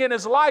working in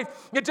his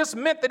life. It just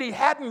meant that he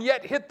hadn't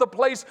yet hit the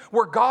place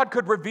where God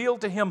could reveal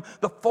to him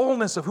the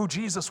fullness of who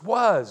Jesus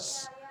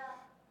was.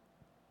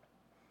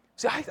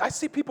 See, I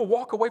see people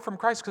walk away from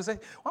Christ because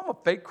I'm a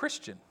fake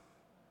Christian.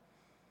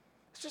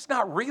 It's just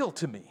not real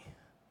to me.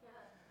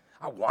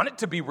 I want it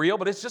to be real,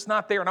 but it's just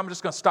not there, and I'm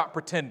just going to stop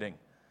pretending.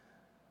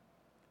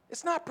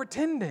 It's not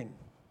pretending.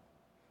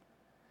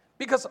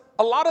 Because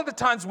a lot of the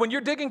times when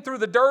you're digging through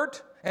the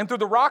dirt and through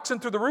the rocks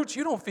and through the roots,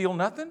 you don't feel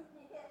nothing.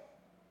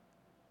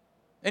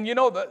 And you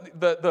know,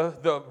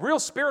 the real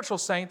spiritual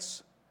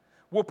saints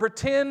will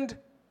pretend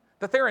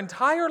that their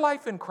entire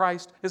life in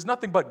Christ is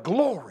nothing but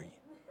glory.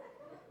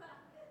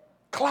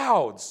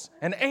 Clouds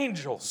and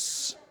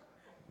angels,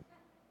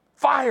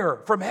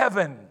 fire from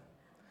heaven,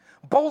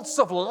 bolts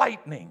of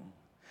lightning,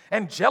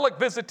 angelic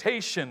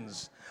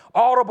visitations,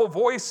 audible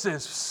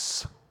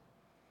voices,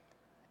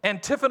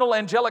 antiphonal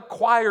angelic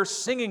choirs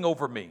singing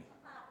over me.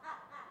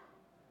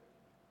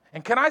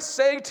 And can I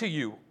say to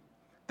you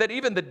that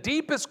even the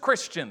deepest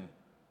Christian,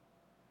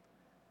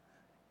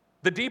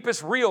 the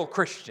deepest real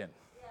Christian,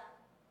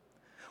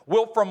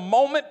 will from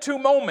moment to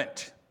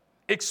moment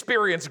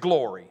experience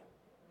glory.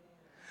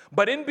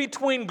 But in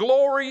between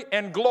glory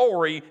and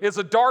glory is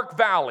a dark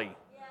valley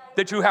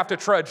that you have to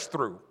trudge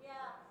through.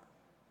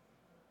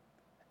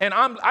 And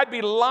I'd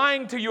be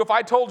lying to you if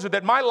I told you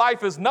that my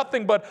life is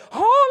nothing but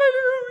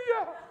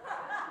hallelujah.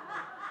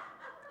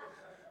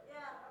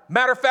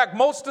 Matter of fact,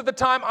 most of the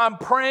time I'm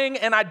praying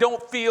and I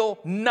don't feel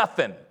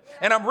nothing.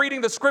 And I'm reading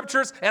the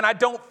scriptures and I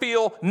don't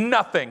feel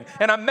nothing.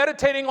 And I'm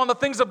meditating on the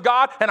things of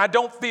God and I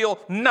don't feel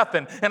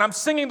nothing. And I'm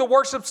singing the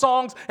worship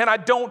songs and I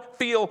don't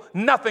feel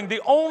nothing.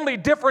 The only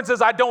difference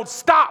is I don't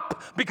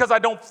stop because I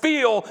don't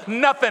feel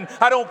nothing.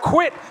 I don't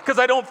quit because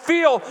I don't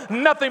feel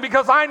nothing,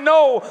 because I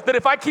know that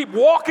if I keep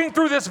walking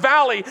through this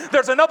valley,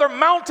 there's another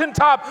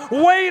mountaintop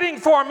waiting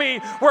for me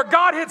where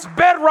God hits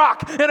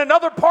bedrock in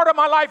another part of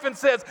my life and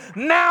says,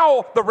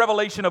 now the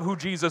revelation of who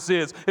Jesus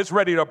is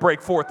ready to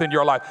break forth in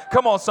your life.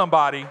 Come on,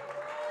 somebody.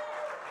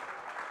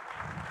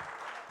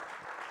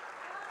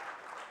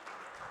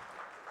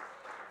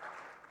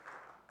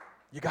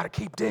 You got to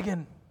keep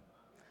digging.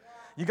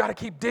 You got to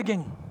keep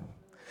digging.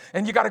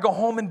 And you got to go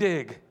home and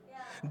dig.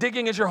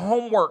 Digging is your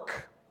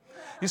homework.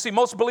 You see,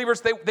 most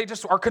believers, they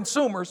just are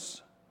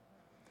consumers.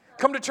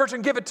 Come to church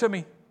and give it to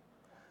me.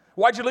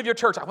 Why'd you leave your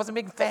church? I wasn't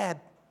being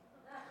fed.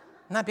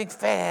 I'm not being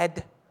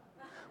fed.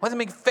 I wasn't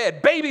being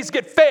fed. Babies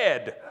get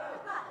fed.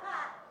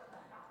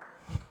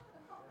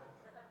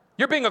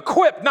 You're being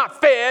equipped, not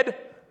fed.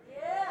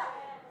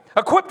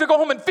 Equipped to go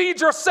home and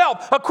feed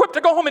yourself. Equipped to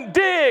go home and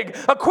dig.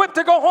 Equipped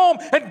to go home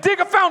and dig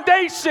a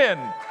foundation.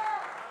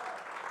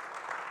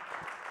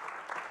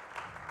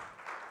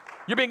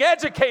 You're being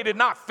educated,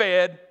 not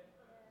fed.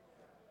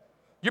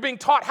 You're being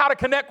taught how to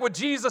connect with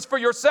Jesus for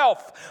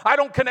yourself. I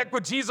don't connect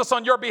with Jesus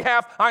on your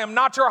behalf. I am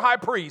not your high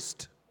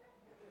priest.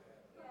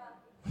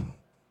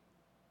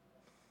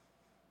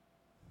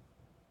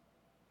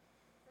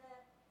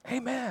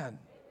 Amen.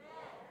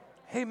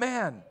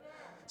 Amen.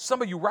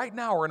 Some of you right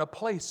now are in a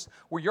place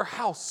where your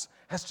house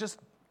has just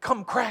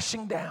come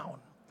crashing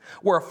down,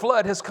 where a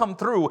flood has come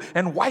through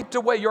and wiped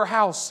away your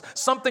house.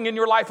 Something in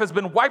your life has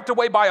been wiped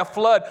away by a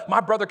flood.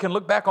 My brother can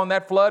look back on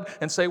that flood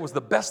and say it was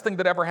the best thing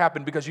that ever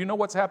happened, because you know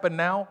what's happened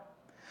now?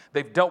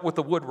 They've dealt with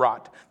the wood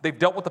rot. They've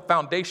dealt with the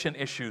foundation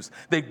issues.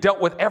 They've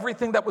dealt with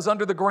everything that was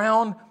under the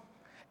ground.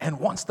 And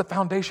once the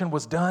foundation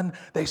was done,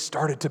 they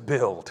started to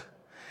build.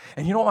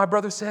 And you know what my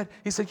brother said?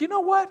 He said, you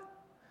know what?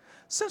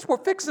 Since we're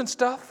fixing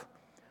stuff,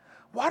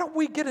 why don't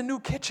we get a new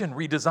kitchen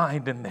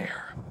redesigned in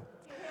there?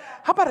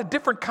 How about a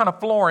different kind of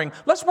flooring?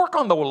 Let's work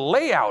on the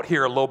layout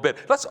here a little bit.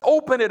 Let's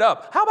open it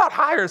up. How about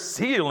higher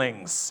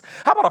ceilings?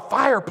 How about a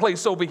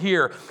fireplace over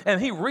here?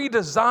 And he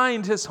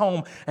redesigned his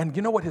home. And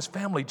you know what? His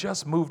family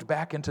just moved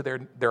back into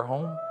their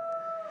home.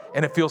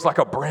 And it feels like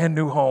a brand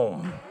new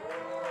home.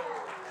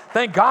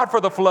 Thank God for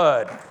the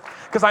flood.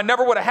 Because I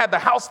never would have had the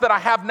house that I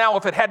have now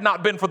if it had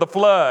not been for the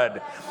flood.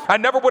 I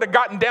never would have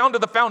gotten down to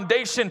the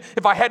foundation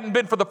if I hadn't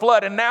been for the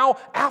flood. And now,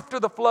 after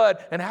the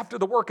flood and after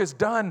the work is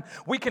done,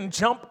 we can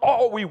jump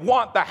all we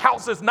want. The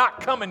house is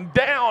not coming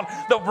down.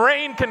 The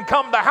rain can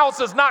come. The house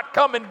is not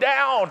coming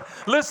down.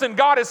 Listen,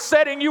 God is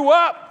setting you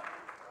up.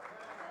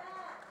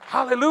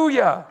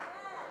 Hallelujah.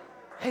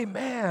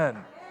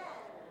 Amen.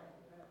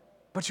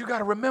 But you got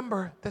to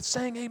remember that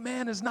saying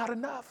amen is not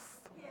enough.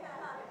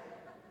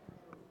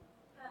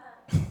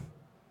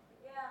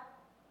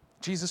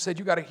 Jesus said,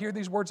 you got to hear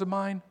these words of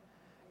mine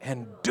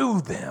and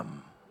do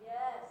them. Yes.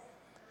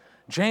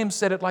 James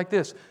said it like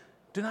this: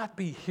 do not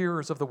be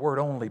hearers of the word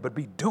only, but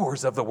be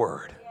doers of the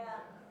word. Yeah.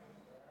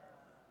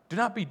 Do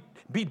not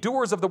be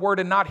doers of the word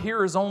and not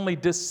hearers only,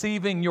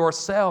 deceiving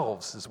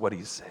yourselves, is what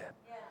he said.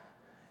 Yeah.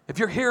 If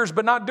you're hearers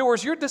but not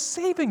doers, you're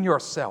deceiving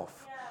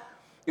yourself. Yeah.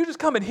 You just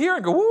come in here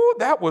and go, ooh,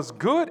 that was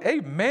good.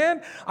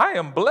 Amen. I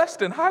am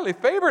blessed and highly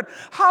favored.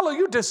 Hallelujah.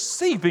 You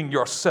deceiving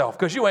yourself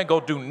because you ain't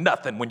going to do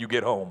nothing when you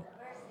get home.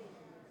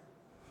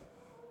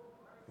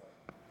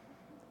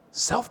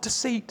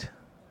 Self-deceit.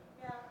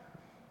 Yeah.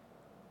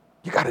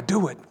 You got to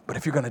do it. But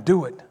if you're going to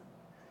do it,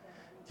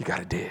 you got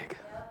to dig.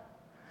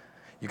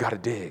 You got to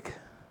dig.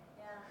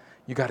 Yeah.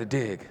 You got to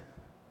dig.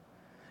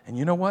 And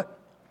you know what?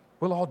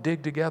 We'll all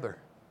dig together.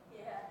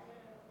 Yeah.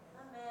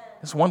 Amen.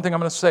 That's one thing I'm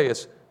going to say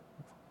is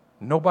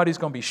nobody's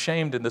going to be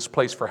shamed in this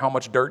place for how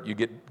much dirt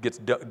gets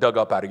dug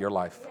up out of your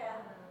life. Yeah.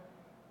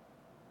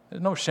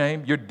 There's no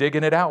shame. You're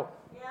digging it out.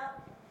 Yeah.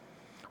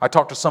 I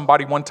talked to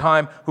somebody one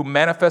time who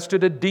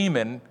manifested a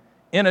demon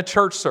in a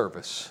church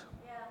service.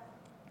 Yeah.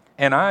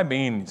 And I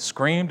mean,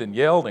 screamed and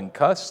yelled and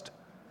cussed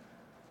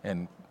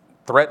and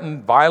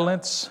threatened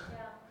violence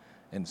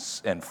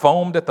and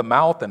foamed at the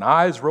mouth and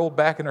eyes rolled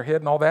back in her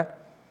head and all that.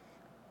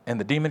 And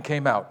the demon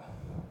came out.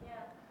 Yeah.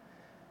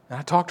 And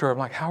I talked to her. I'm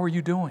like, how are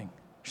you doing?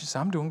 She said,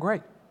 I'm doing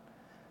great.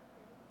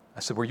 I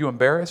said, were you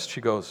embarrassed?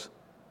 She goes,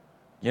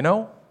 you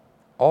know,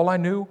 all I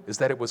knew is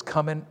that it was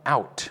coming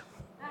out.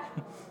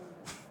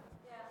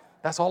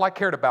 That's all I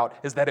cared about,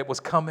 is that it was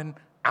coming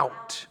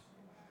out.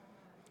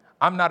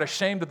 I'm not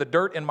ashamed of the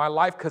dirt in my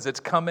life because it's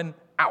coming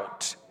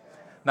out.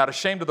 Not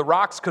ashamed of the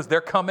rocks because they're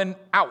coming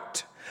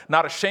out.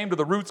 Not ashamed of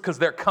the roots because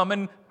they're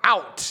coming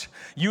out.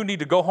 You need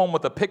to go home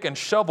with a pick and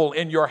shovel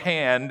in your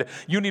hand.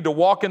 You need to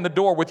walk in the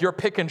door with your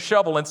pick and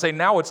shovel and say,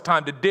 now it's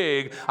time to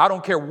dig. I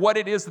don't care what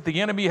it is that the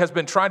enemy has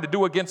been trying to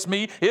do against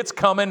me. It's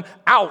coming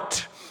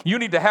out. You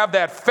need to have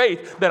that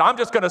faith that I'm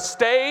just going to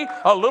stay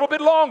a little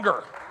bit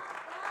longer.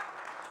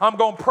 I'm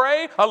going to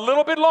pray a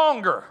little bit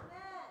longer.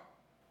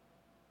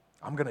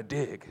 I'm going to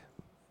dig.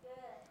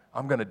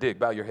 I'm going to dig.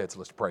 Bow your heads.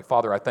 Let's pray.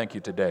 Father, I thank you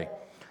today.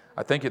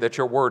 I thank you that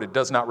your word, it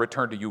does not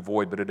return to you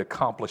void, but it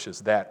accomplishes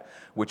that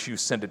which you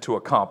send it to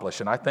accomplish.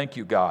 And I thank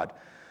you, God,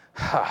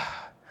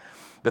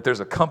 that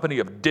there's a company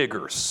of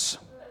diggers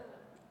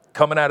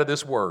coming out of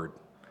this word.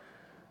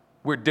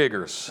 We're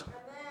diggers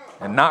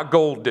and not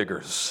gold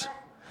diggers.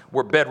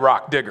 We're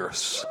bedrock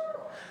diggers.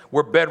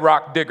 We're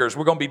bedrock diggers.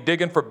 We're going to be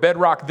digging for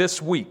bedrock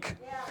this week.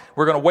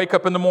 We're going to wake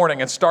up in the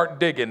morning and start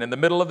digging. In the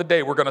middle of the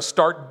day, we're going to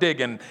start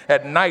digging.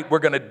 At night, we're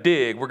going to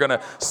dig. We're going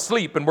to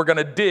sleep and we're going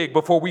to dig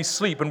before we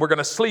sleep. And we're going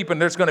to sleep and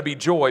there's going to be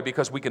joy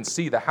because we can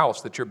see the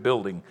house that you're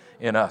building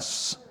in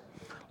us.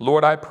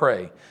 Lord, I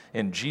pray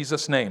in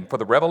Jesus' name for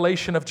the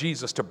revelation of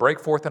Jesus to break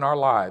forth in our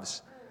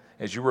lives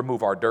as you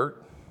remove our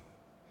dirt,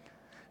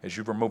 as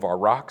you remove our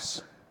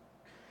rocks,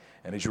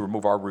 and as you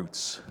remove our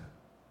roots.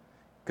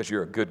 Because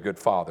you're a good, good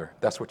Father.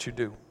 That's what you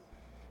do.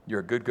 You're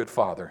a good, good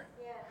Father.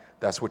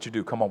 That's what you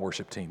do. Come on,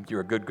 worship team.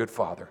 You're a good, good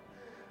Father.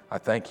 I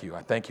thank you.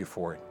 I thank you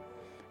for it.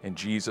 In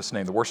Jesus'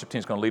 name. The worship team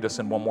is going to lead us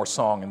in one more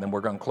song, and then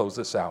we're going to close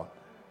this out.